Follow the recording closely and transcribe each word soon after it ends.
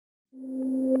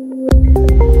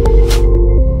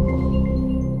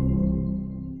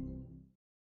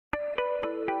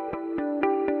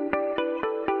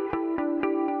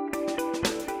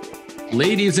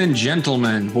Ladies and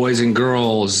gentlemen, boys and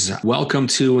girls, welcome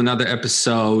to another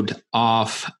episode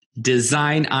of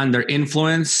Design Under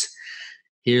Influence.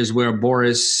 Here's where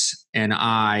Boris and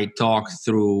I talk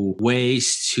through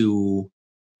ways to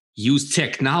use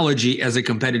technology as a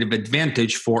competitive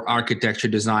advantage for architecture,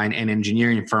 design, and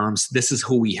engineering firms. This is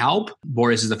who we help.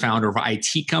 Boris is the founder of an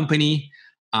IT company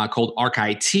called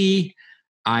ArcIT.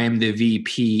 I am the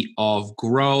VP of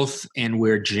Growth, and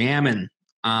we're jamming.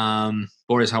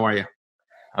 Boris, how are you?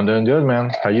 I'm doing good,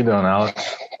 man. How you doing,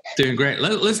 Alex? Doing great.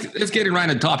 Let's get it right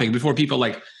on topic before people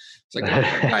it's like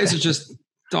you guys are just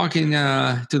talking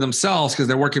to themselves because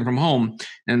they're working from home,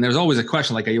 and there's always a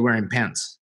question like, are you wearing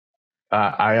pants?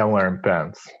 I am wearing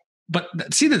pants.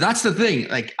 But see, that's the thing.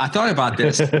 Like, I thought about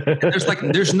this.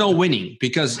 There's no winning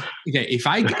because okay, if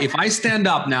I stand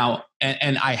up now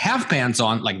and I have pants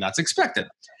on, like that's expected.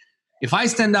 If I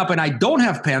stand up and I don't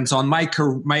have pants on, my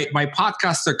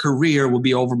podcaster career will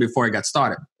be over before I got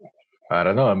started. I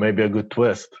don't know. Maybe a good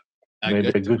twist. Maybe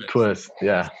a good twist.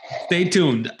 Yeah. Stay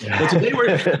tuned. Well,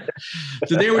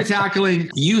 today we're tackling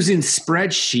using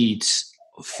spreadsheets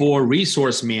for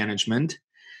resource management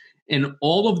and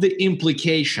all of the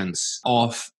implications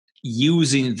of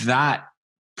using that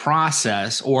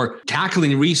process or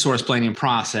tackling resource planning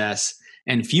process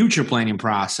and future planning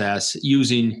process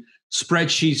using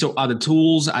spreadsheets or other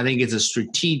tools. I think it's a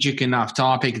strategic enough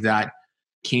topic that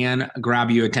can grab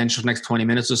your attention for the next 20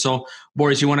 minutes or so.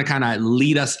 Boris, you want to kind of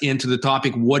lead us into the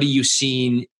topic? What are you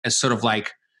seeing as sort of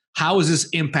like, how is this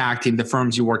impacting the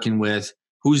firms you're working with?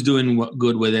 Who's doing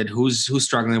good with it? Who's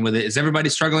struggling with it? Is everybody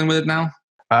struggling with it now?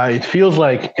 It feels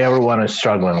like everyone is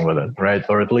struggling with it, right?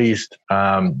 Or at least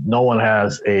no one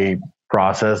has a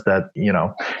process that,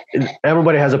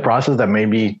 everybody has a process that may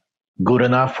be good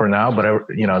enough for now, but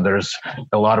there's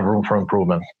a lot of room for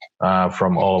improvement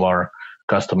from all of our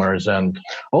customers, and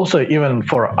also even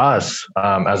for us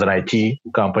as an IT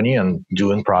company and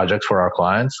doing projects for our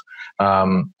clients.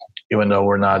 Even though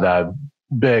we're not that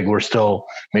big, we're still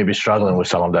maybe struggling with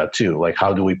some of that too. Like,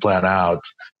 how do we plan out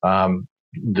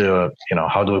the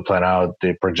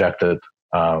projected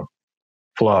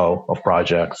flow of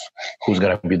projects? Who's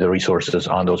going to be the resources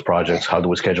on those projects? How do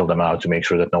we schedule them out to make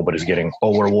sure that nobody's getting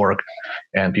overworked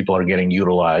and people are getting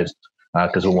utilized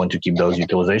because we want to keep those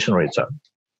utilization rates up.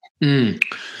 And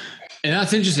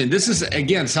that's interesting. This is,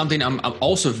 again, something I'm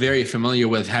also very familiar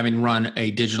with, having run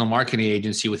a digital marketing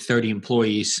agency with 30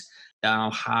 employees,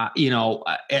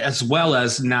 as well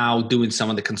as now doing some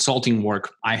of the consulting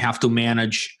work. I have to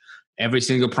manage every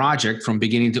single project from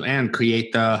beginning to end,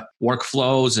 create the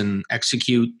workflows and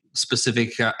execute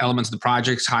specific elements of the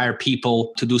projects, hire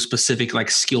people to do specific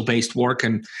like skill-based work.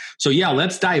 And so, yeah,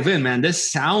 let's dive in, man.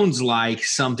 This sounds like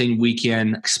something we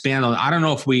can expand on. I don't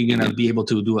know if we're going to be able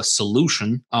to do a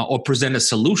solution or present a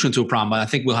solution to a problem, but I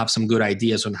think we'll have some good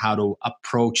ideas on how to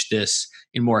approach this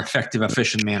in a more effective,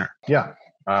 efficient manner. Yeah.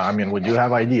 We do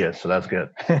have ideas, so that's good.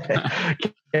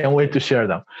 Can't wait to share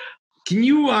them. Can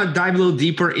you dive a little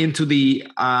deeper into the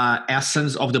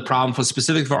essence of the problem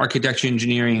for architecture,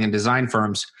 engineering, and design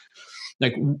firms?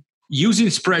 Like, using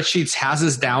spreadsheets has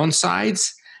its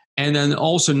downsides, and then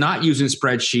also not using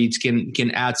spreadsheets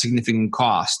can add significant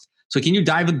cost. So can you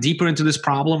dive deeper into this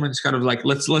problem? And it's kind of like,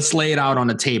 let's lay it out on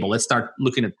the table. Let's start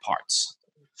looking at parts.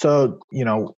 So,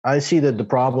 I see that the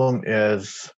problem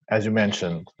is, as you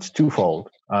mentioned, it's twofold.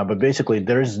 But basically,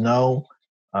 there's no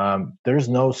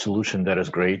solution that is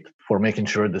great for making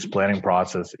sure this planning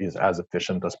process is as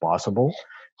efficient as possible,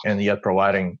 and yet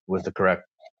providing with the correct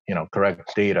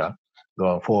data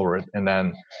going forward. And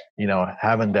then,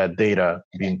 having that data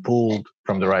being pulled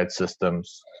from the right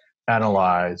systems,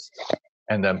 analyzed,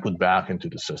 and then put back into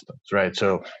the systems, right?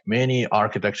 So many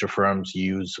architecture firms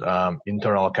use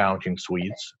internal accounting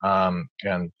suites,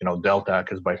 and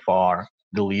Deltek is by far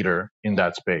the leader in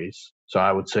that space. So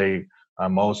I would say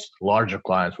most larger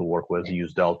clients we work with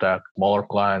use Deltek. Smaller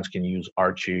clients can use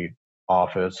Archie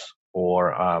Office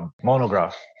or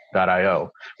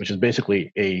Monograph.io, which is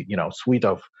basically a suite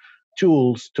of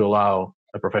tools to allow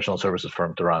a professional services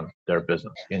firm to run their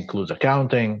business. It includes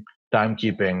accounting,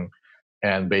 timekeeping,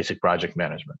 and basic project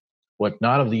management. What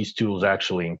none of these tools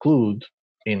actually include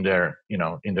in their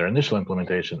initial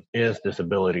implementation is this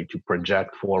ability to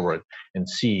project forward and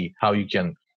see how you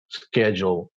can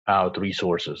schedule out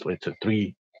resources, let's say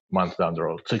 3 months down the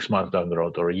road, 6 months down the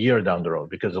road, or a year down the road,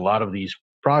 because a lot of these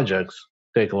projects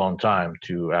take a long time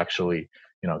to actually,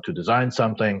 to design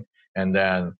something and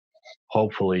then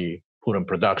hopefully put in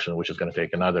production, which is going to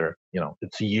take another,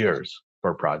 it's years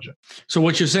per project. So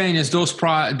what you're saying is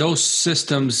those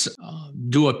systems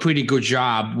do a pretty good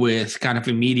job with kind of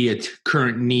immediate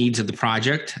current needs of the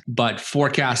project, but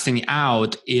forecasting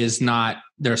out is not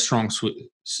their strong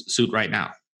suit right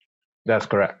now. That's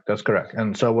correct.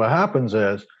 And so what happens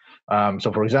is,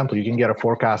 so for example, you can get a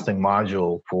forecasting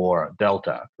module for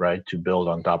Delta, right, to build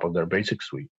on top of their basic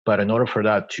suite. But in order for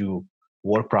that to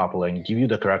work properly and give you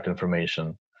the correct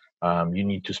information, you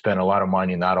need to spend a lot of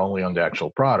money not only on the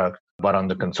actual product, but on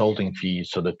the consulting fees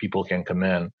so that people can come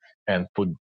in and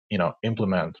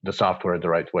implement the software the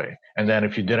right way. And then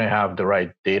if you didn't have the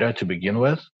right data to begin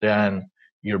with, then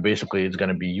it's going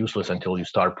to be useless until you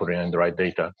start putting in the right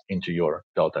data into your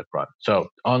Deltek product. So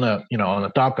on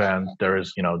the top end,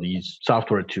 there's, these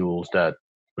software tools that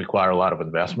require a lot of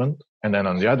investment. And then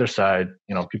on the other side,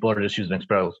 people are just using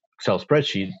Excel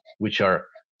spreadsheets, which are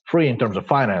free in terms of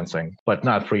financing, but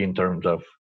not free in terms of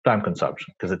time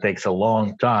consumption, because it takes a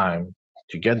long time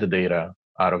to get the data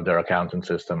out of their accounting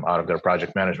system, out of their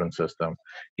project management system,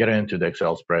 get it into the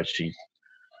Excel spreadsheet,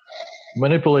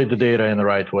 manipulate the data in the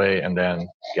right way, and then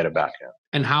get it back in.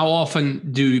 And how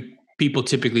often do people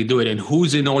typically do it, and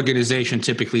who's in the organization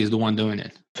typically is the one doing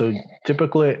it? So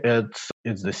typically it's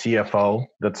the CFO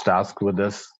that's tasked with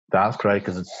this task, right?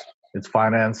 Because it's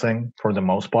financing for the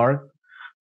most part,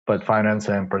 but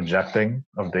financing and projecting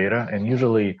of data. And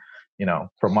usually,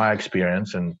 from my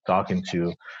experience and talking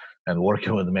to and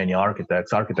working with many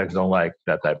architects don't like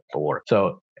that type of work.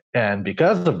 So, and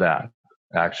because of that,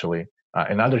 actually,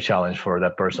 another challenge for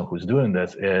that person who's doing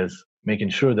this is making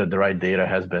sure that the right data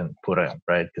has been put in,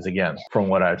 right? Because again, from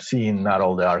what I've seen, not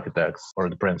all the architects or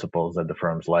the principals at the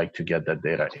firms like to get that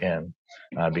data in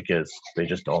because they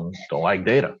just don't like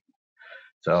data.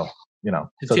 So,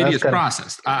 it's a tedious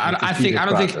process. I don't think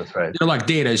right? They're like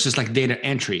data. It's just like data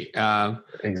entry.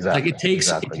 Exactly. Like it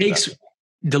takes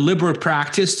deliberate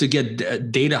practice to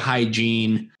get data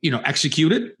hygiene,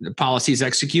 executed, the policies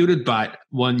executed. But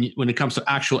when it comes to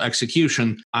actual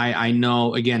execution, I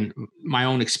know, again, my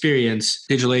own experience,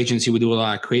 digital agency, we do a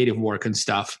lot of creative work and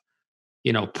stuff.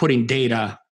 Putting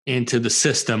data into the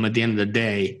system at the end of the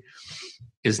day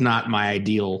is not my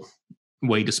ideal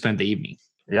way to spend the evening.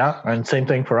 Yeah, and same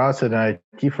thing for us at an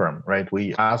IT firm, right?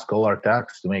 We ask all our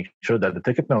techs to make sure that the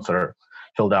ticket notes are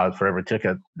filled out for every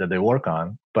ticket that they work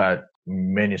on, but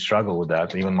many struggle with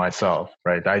that, even myself,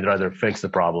 right? I'd rather fix the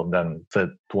problem than sit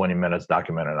 20 minutes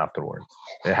documented afterwards.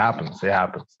 It happens.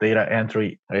 Data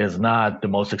entry is not the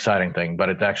most exciting thing, but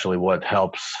it's actually what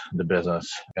helps the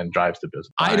business and drives the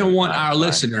business. I don't want our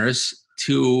listeners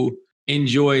to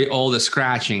enjoy all the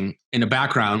scratching in the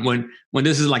background when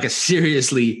this is like a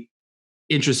seriously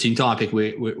interesting topic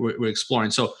we're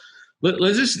exploring. So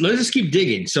let's just keep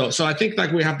digging. So I think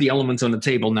like we have the elements on the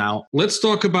table now. Let's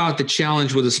talk about the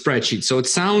challenge with a spreadsheet. So it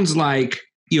sounds like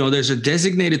there's a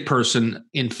designated person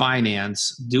in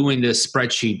finance doing this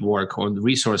spreadsheet work or the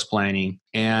resource planning,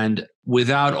 and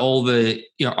without all the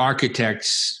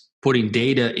architects putting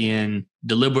data in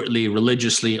deliberately,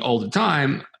 religiously all the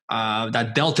time,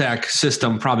 that Deltek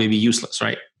system probably be useless,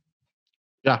 right?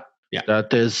 Yeah.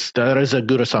 That is a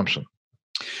good assumption.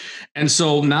 And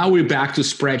so now we're back to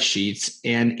spreadsheets.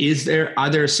 And are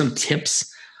there some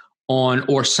tips on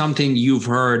or something you've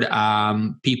heard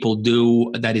people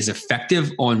do that is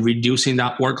effective on reducing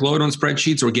that workload on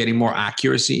spreadsheets or getting more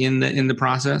accuracy in the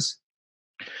process?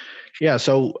 Yeah.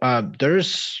 So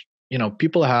there's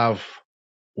people have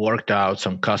worked out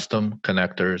some custom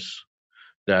connectors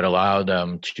that allow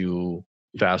them to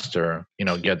faster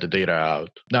get the data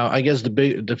out. Now, I guess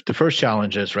the first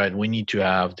challenge is, right, we need to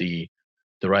have the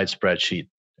right spreadsheet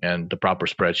and the proper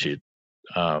spreadsheet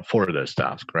for this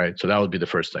task, right? So that would be the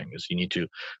first thing, is you need to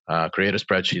create a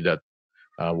spreadsheet that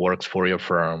works for your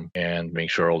firm and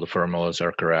make sure all the formulas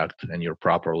are correct and you're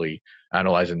properly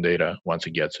analyzing data once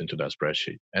it gets into that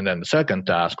spreadsheet. And then the second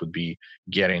task would be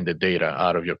getting the data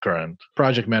out of your current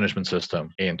project management system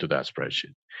into that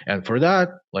spreadsheet. And for that,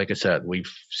 like I said,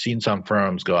 we've seen some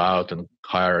firms go out and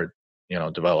hire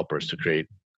developers to create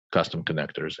custom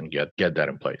connectors and get that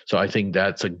in place. So I think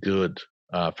that's a good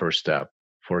first step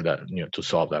for that, to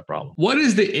solve that problem. What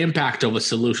is the impact of a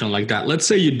solution like that? Let's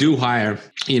say you do hire,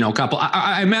 a couple.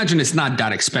 I imagine it's not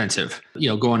that expensive,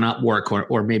 going out work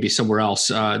or maybe somewhere else.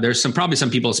 There's probably some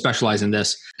people specialize in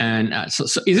this. And so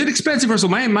is it expensive? Or so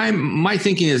my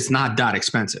thinking is not that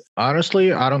expensive.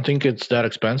 Honestly, I don't think it's that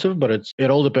expensive, but it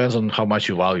all depends on how much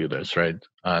you value this, right?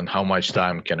 And how much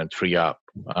time can it free up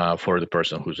for the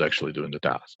person who's actually doing the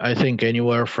task. I think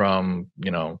anywhere from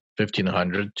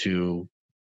 $1,500 to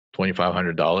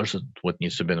 $2,500 is what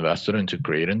needs to be invested into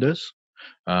creating this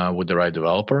with the right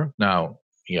developer. Now,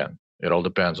 again, it all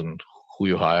depends on who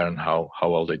you hire and how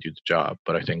well they do the job.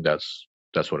 But I think that's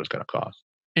what it's going to cost.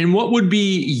 And what would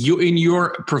be, in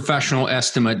your professional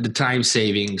estimate, the time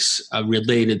savings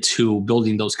related to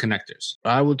building those connectors?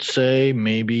 I would say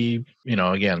maybe,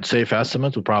 again, safe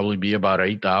estimate would probably be about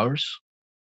 8 hours.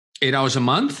 8 hours a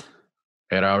month?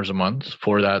 8 hours a month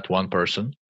for that one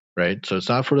person, right? So it's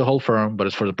not for the whole firm, but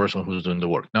it's for the person who's doing the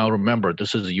work. Now, remember,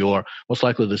 this is most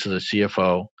likely this is a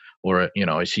CFO or,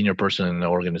 a senior person in the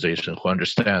organization who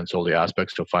understands all the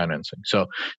aspects of financing. So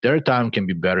their time can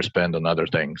be better spent on other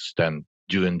things than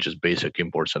doing just basic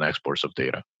imports and exports of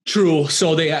data. True.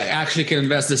 So they actually can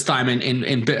invest this time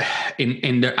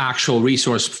in their actual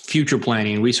future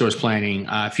planning,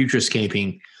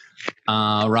 futurescaping,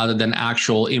 rather than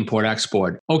actual import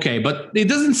export. Okay, but it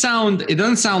doesn't sound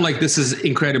like this is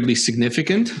incredibly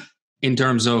significant in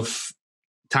terms of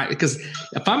time, because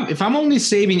if I'm only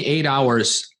saving 8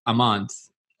 hours a month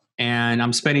and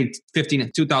I'm spending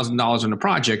 $2,000 on a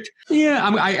project,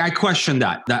 I question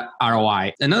that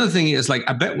ROI. Another thing is, like,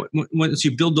 I bet once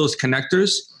you build those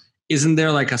connectors, isn't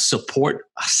there like a support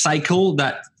cycle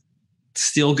that's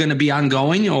still going to be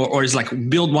ongoing, or is like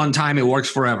build one time, it works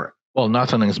forever? Well,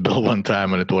 nothing is built one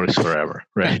time and it works forever,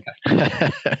 right?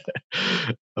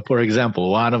 For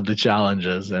example, one of the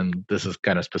challenges, and this is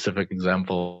kind of specific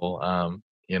example,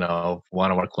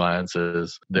 one of our clients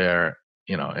is there.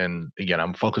 And again,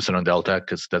 I'm focusing on Deltek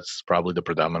because that's probably the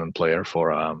predominant player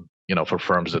for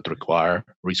firms that require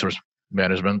resource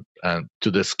management and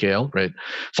to this scale, right?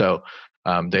 So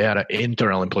they had an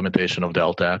internal implementation of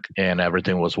Deltek and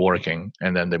everything was working.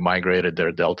 And then they migrated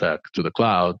their Deltek to the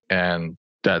cloud, and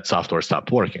that software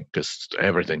stopped working because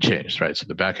everything changed, right? So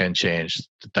the backend changed,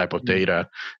 the type of data,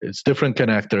 it's different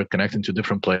connector connecting to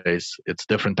different place. It's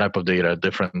different type of data,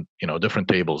 different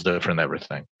tables, different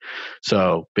everything.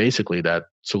 So basically that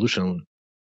solution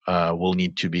will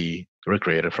need to be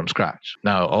recreated from scratch.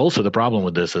 Now, also the problem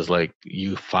with this is, like,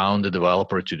 you found a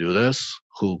developer to do this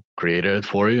who created it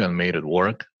for you and made it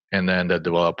work. And then that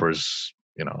developer's,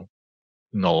 no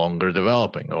longer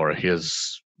developing, or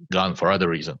he's gone for other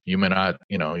reason. You may not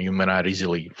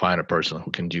easily find a person who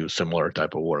can do similar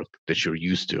type of work that you're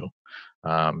used to,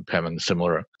 having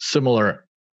similar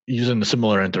using the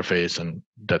similar interface and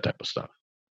that type of stuff.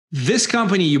 This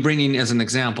company you bring in as an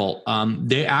example,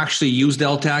 they actually use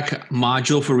Deltek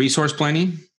module for resource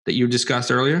planning that you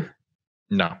discussed earlier?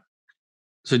 No.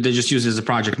 So they just use it as a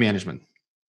project management?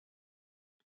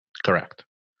 Correct.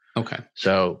 Okay.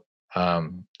 So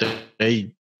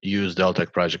they use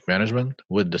Deltek Project Management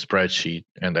with the spreadsheet,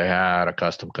 and they had a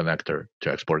custom connector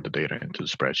to export the data into the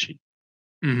spreadsheet.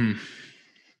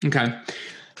 Mm-hmm. Okay.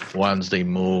 Once they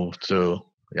moved to,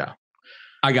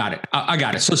 I got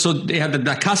it. So they had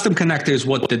the custom connector is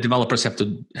what the developers had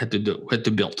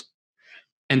to build,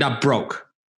 and that broke.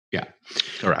 Yeah.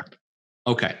 Correct.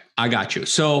 Okay, I got you.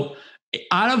 So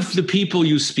out of the people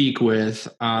you speak with,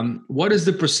 what is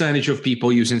the percentage of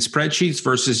people using spreadsheets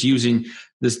versus using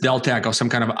this Deltek or some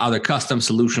kind of other custom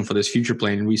solution for this future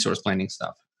planning, resource planning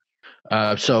stuff?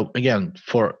 So again,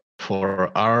 for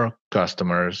our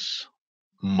customers,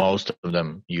 most of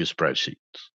them use spreadsheets.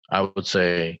 I would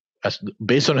say,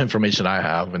 based on information I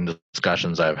have and the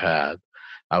discussions I've had,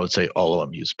 I would say all of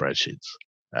them use spreadsheets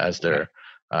as their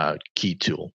key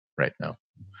tool right now.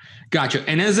 Gotcha.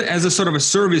 And as a sort of a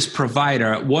service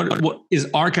provider, what is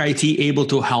ArcIT able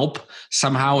to help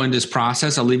somehow in this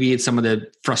process, alleviate some of the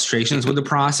frustrations with the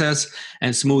process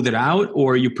and smooth it out?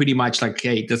 Or are you pretty much like,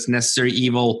 hey, that's necessary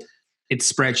evil,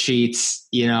 it's spreadsheets,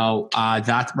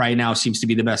 that right now seems to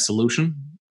be the best solution?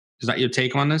 Is that your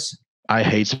take on this? I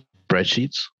hate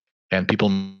spreadsheets, and people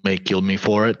may kill me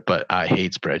for it, but I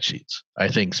hate spreadsheets. I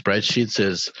think spreadsheets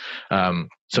is,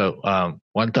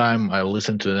 one time I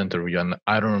listened to an interview, and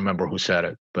I don't remember who said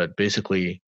it, but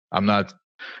basically I'm not,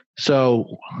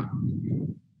 so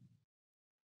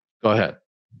go ahead.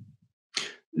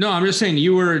 No, I'm just saying,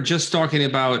 you were just talking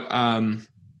about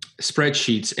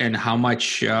spreadsheets and how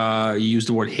much you use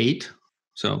the word hate.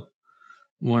 So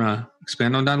want to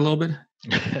expand on that a little bit?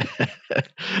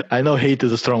 I know hate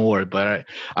is a strong word, but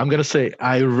I'm going to say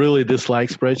I really dislike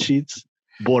spreadsheets,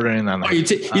 bordering on. You're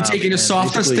taking a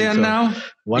softer stand now?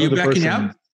 Are you backing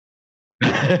up?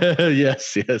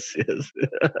 Yes.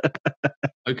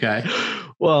 Okay.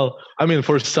 Well, I mean,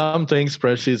 for some things,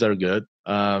 spreadsheets are good,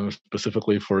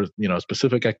 specifically for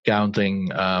specific accounting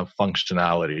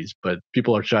functionalities. But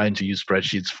people are trying to use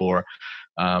spreadsheets for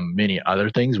many other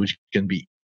things, which can be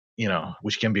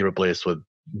replaced with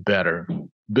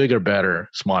bigger, better,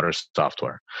 smarter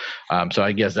software. So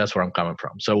I guess that's where I'm coming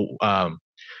from. So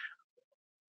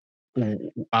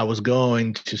I was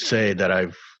going to say that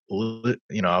I've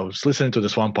I was listening to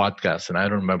this one podcast, and I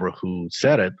don't remember who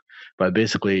said it, but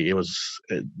basically it was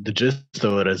the gist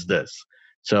of it is this.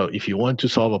 So if you want to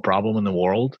solve a problem in the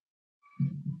world,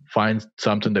 find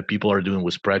something that people are doing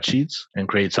with spreadsheets and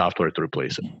create software to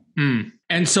replace it.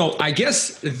 And so I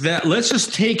guess that let's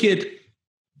just take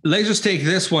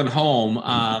this one home.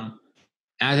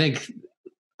 I think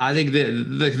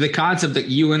the concept that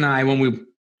you and I, when we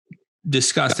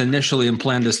discussed initially and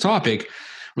planned this topic,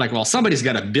 like, well, somebody's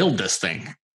got to build this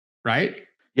thing, right?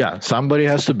 Yeah, somebody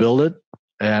has to build it,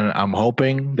 and I'm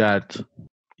hoping that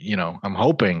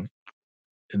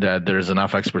there's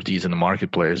enough expertise in the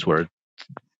marketplace where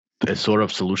a sort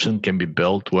of solution can be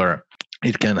built where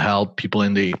it can help people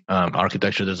in the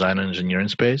architecture, design, and engineering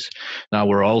space. Now,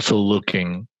 we're also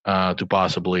looking to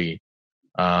possibly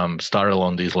start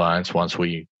along these lines once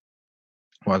we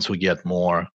get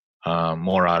more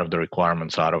out of the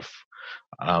requirements out of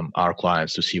our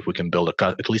clients, to see if we can build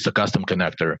at least a custom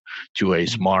connector to a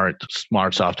smart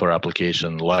software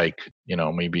application, like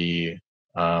maybe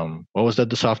what was that,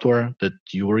 the software that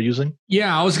you were using?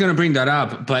 Yeah, I was going to bring that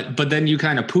up, but then you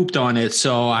kind of pooped on it,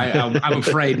 so I'm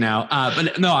afraid now.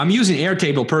 But no, I'm using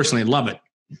Airtable personally. Love it.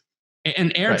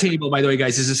 And Airtable, by the way,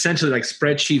 guys, is essentially like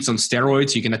spreadsheets on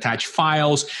steroids. You can attach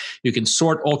files, you can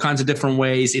sort all kinds of different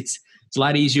ways. It's a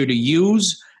lot easier to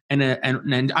use.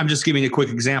 And I'm just giving a quick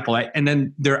example. And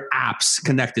then there are apps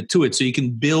connected to it, so you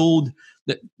can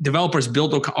developers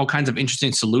build all kinds of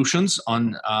interesting solutions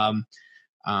on.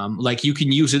 Like you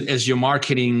can use it as your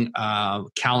marketing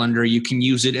calendar. You can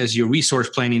use it as your resource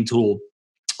planning tool.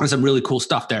 There's some really cool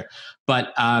stuff there.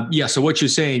 But so what you're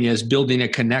saying is building a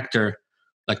connector,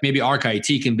 like maybe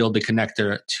ArcIT can build the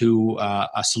connector to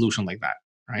a solution like that,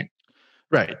 right?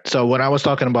 Right. So when I was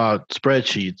talking about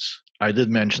spreadsheets, I did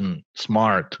mention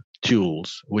smart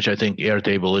tools, which I think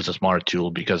Airtable is a smart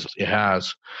tool because it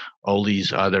has all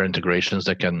these other integrations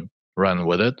that can run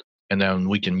with it. And then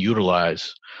we can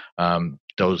utilize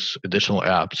those additional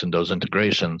apps and those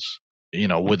integrations,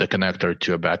 with a connector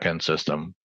to a backend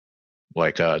system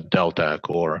like a Deltek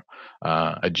or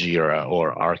a Jira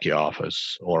or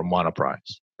ArchiOffice or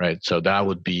Monoprice, right? So that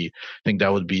would be, I think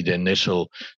that would be the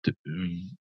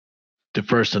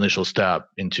first initial step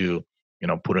into,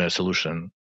 putting a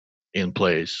solution in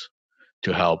place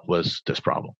to help with this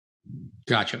problem.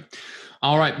 Gotcha.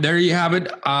 All right, there you have it,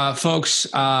 folks.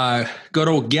 Go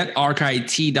to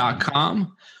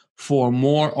getarchit.com for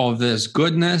more of this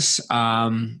goodness.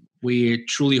 We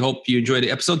truly hope you enjoyed the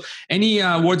episode. Any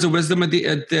words of wisdom at the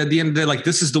end of the day? Like,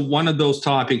 this is one of those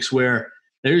topics where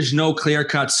there's no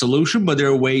clear-cut solution, but there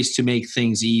are ways to make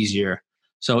things easier.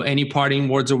 So any parting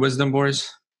words of wisdom, boys?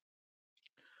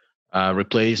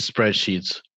 Replace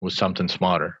spreadsheets with something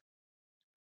smarter.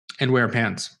 And wear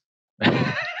pants.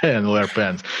 And wear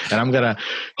pants. And I'm going to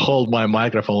hold my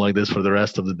microphone like this for the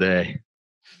rest of the day.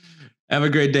 Have a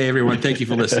great day, everyone. Thank you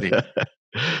for listening.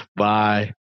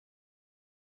 Bye.